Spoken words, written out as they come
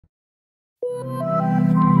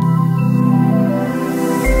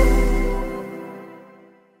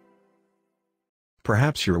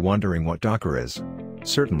Perhaps you're wondering what Docker is.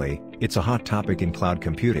 Certainly, it's a hot topic in cloud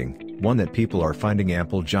computing, one that people are finding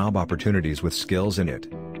ample job opportunities with skills in it.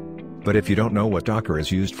 But if you don't know what Docker is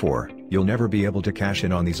used for, you'll never be able to cash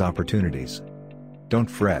in on these opportunities. Don't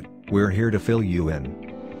fret, we're here to fill you in.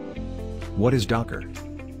 What is Docker?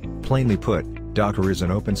 Plainly put, Docker is an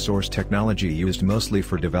open-source technology used mostly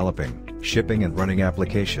for developing, shipping and running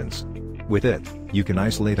applications. With it, you can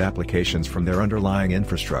isolate applications from their underlying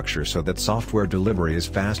infrastructure so that software delivery is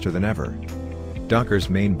faster than ever. Docker's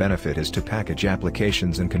main benefit is to package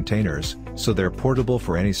applications in containers, so they're portable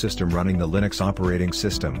for any system running the Linux operating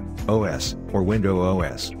system, OS, or Windows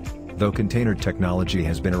OS. Though container technology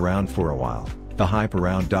has been around for a while, the hype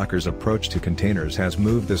around Docker's approach to containers has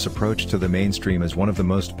moved this approach to the mainstream as one of the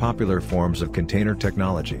most popular forms of container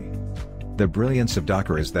technology. The brilliance of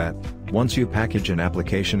Docker is that, once you package an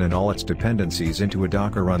application and all its dependencies into a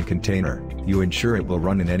Docker-run container, you ensure it will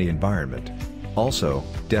run in any environment. Also,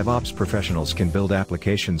 DevOps professionals can build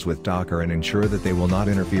applications with Docker and ensure that they will not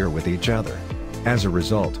interfere with each other. As a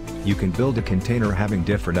result, you can build a container having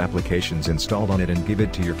different applications installed on it and give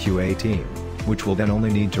it to your QA team, which will then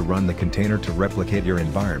only need to run the container to replicate your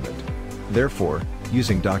environment. Therefore,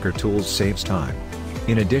 using Docker tools saves time.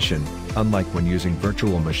 In addition, unlike when using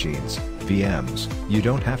virtual machines, VMs, you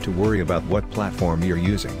don't have to worry about what platform you're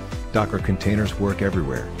using. Docker containers work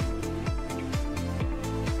everywhere.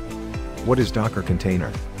 What is Docker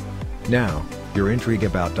container? Now, your intrigue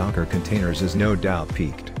about Docker containers is no doubt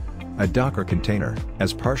piqued. A Docker container,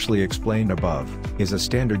 as partially explained above, is a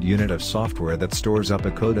standard unit of software that stores up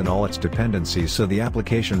a code and all its dependencies so the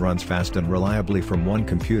application runs fast and reliably from one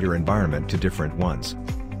computer environment to different ones.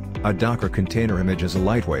 A Docker container image is a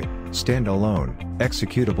lightweight, standalone,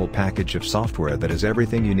 executable package of software that is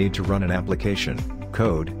everything you need to run an application: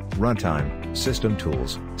 code, runtime, system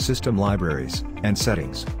tools, system libraries, and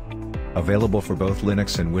settings. Available for both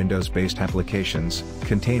Linux and Windows-based applications,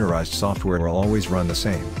 containerized software will always run the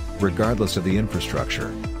same, regardless of the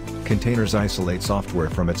infrastructure. Containers isolate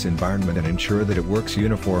software from its environment and ensure that it works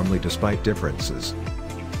uniformly despite differences.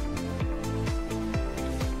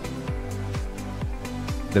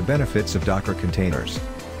 The benefits of Docker containers.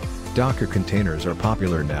 Docker containers are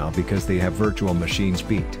popular now because they have virtual machine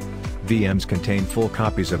speed. VMs contain full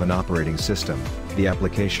copies of an operating system, the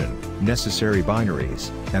application, necessary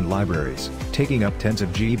binaries, and libraries, taking up tens of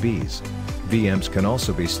GBs. VMs can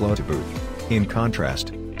also be slow to boot. In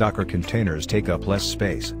contrast, Docker containers take up less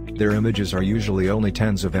space, their images are usually only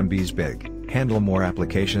tens of MBs big, handle more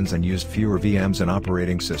applications and use fewer VMs and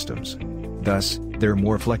operating systems. Thus, they're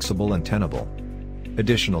more flexible and tenable.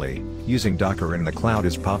 Additionally, using Docker in the cloud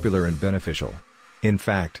is popular and beneficial. In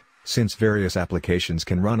fact, since various applications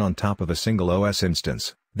can run on top of a single OS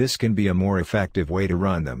instance, this can be a more effective way to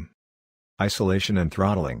run them. Isolation and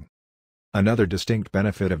throttling. Another distinct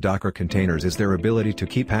benefit of Docker containers is their ability to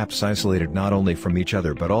keep apps isolated not only from each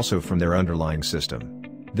other but also from their underlying system.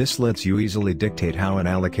 This lets you easily dictate how an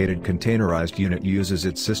allocated containerized unit uses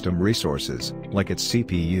its system resources, like its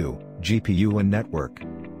CPU, GPU and network.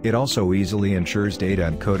 It also easily ensures data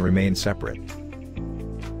and code remain separate.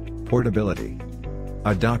 Portability.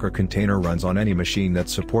 A Docker container runs on any machine that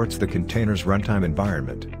supports the container's runtime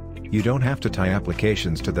environment. You don't have to tie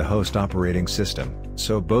applications to the host operating system,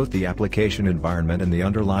 so both the application environment and the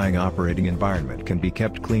underlying operating environment can be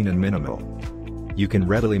kept clean and minimal. You can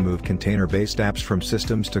readily move container-based apps from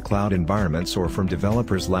systems to cloud environments or from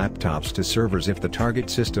developers' laptops to servers if the target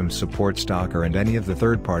system supports Docker and any of the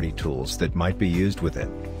third-party tools that might be used with it.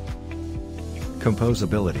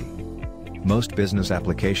 Composability. Most business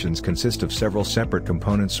applications consist of several separate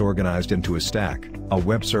components organized into a stack, a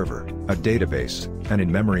web server, a database, and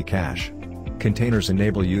in-memory cache. Containers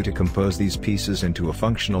enable you to compose these pieces into a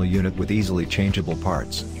functional unit with easily changeable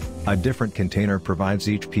parts. A different container provides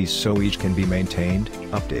each piece so each can be maintained,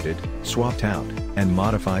 updated, swapped out, and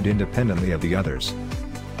modified independently of the others.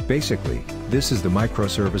 Basically, this is the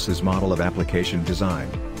microservices model of application design.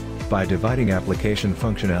 By dividing application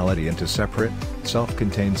functionality into separate,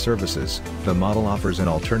 self-contained services, the model offers an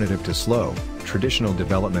alternative to slow, traditional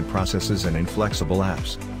development processes and inflexible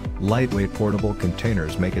apps. Lightweight portable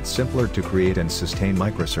containers make it simpler to create and sustain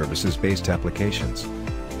microservices-based applications.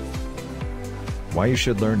 Why you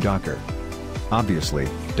should learn Docker? Obviously,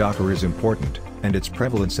 Docker is important, and its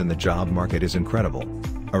prevalence in the job market is incredible.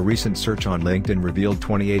 A recent search on LinkedIn revealed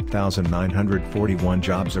 28,941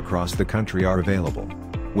 jobs across the country are available.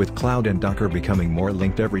 With cloud and Docker becoming more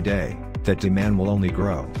linked every day, that demand will only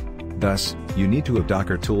grow. Thus, you need to have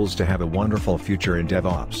Docker tools to have a wonderful future in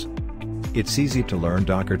DevOps. It's easy to learn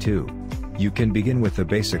Docker too. You can begin with the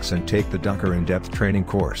basics and take the Docker in-depth training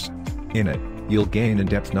course. In it, you'll gain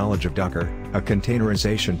in-depth knowledge of Docker, a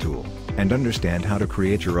containerization tool, and understand how to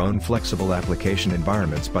create your own flexible application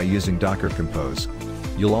environments by using Docker Compose.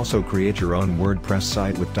 You'll also create your own WordPress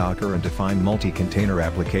site with Docker and define multi-container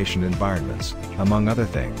application environments, among other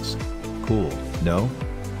things. Cool, no?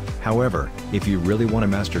 However, if you really want to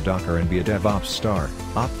master Docker and be a DevOps star,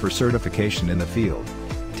 opt for certification in the field.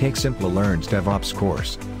 Take Simple-Learn's DevOps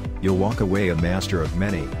course. You'll walk away a master of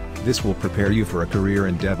many. This will prepare you for a career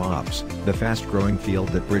in DevOps, the fast-growing field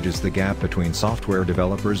that bridges the gap between software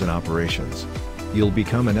developers and operations. You'll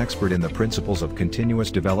become an expert in the principles of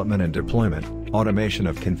continuous development and deployment, automation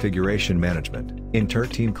of configuration management,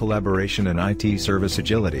 inter-team collaboration and IT service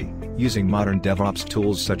agility, using modern DevOps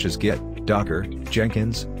tools such as Git, Docker,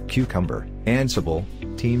 Jenkins, Cucumber, Ansible,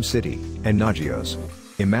 TeamCity, and Nagios.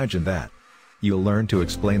 Imagine that. You'll learn to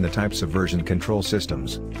explain the types of version control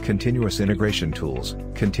systems, continuous integration tools,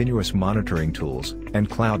 continuous monitoring tools, and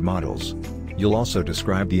cloud models. You'll also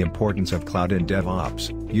describe the importance of cloud in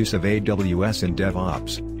DevOps, use of AWS in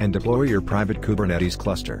DevOps, and deploy your private Kubernetes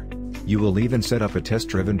cluster. You will even set up a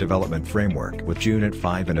test-driven development framework with Unit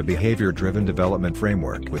 5 and a behavior-driven development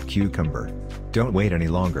framework with Cucumber. Don't wait any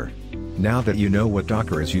longer. Now that you know what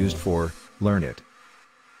Docker is used for, learn it.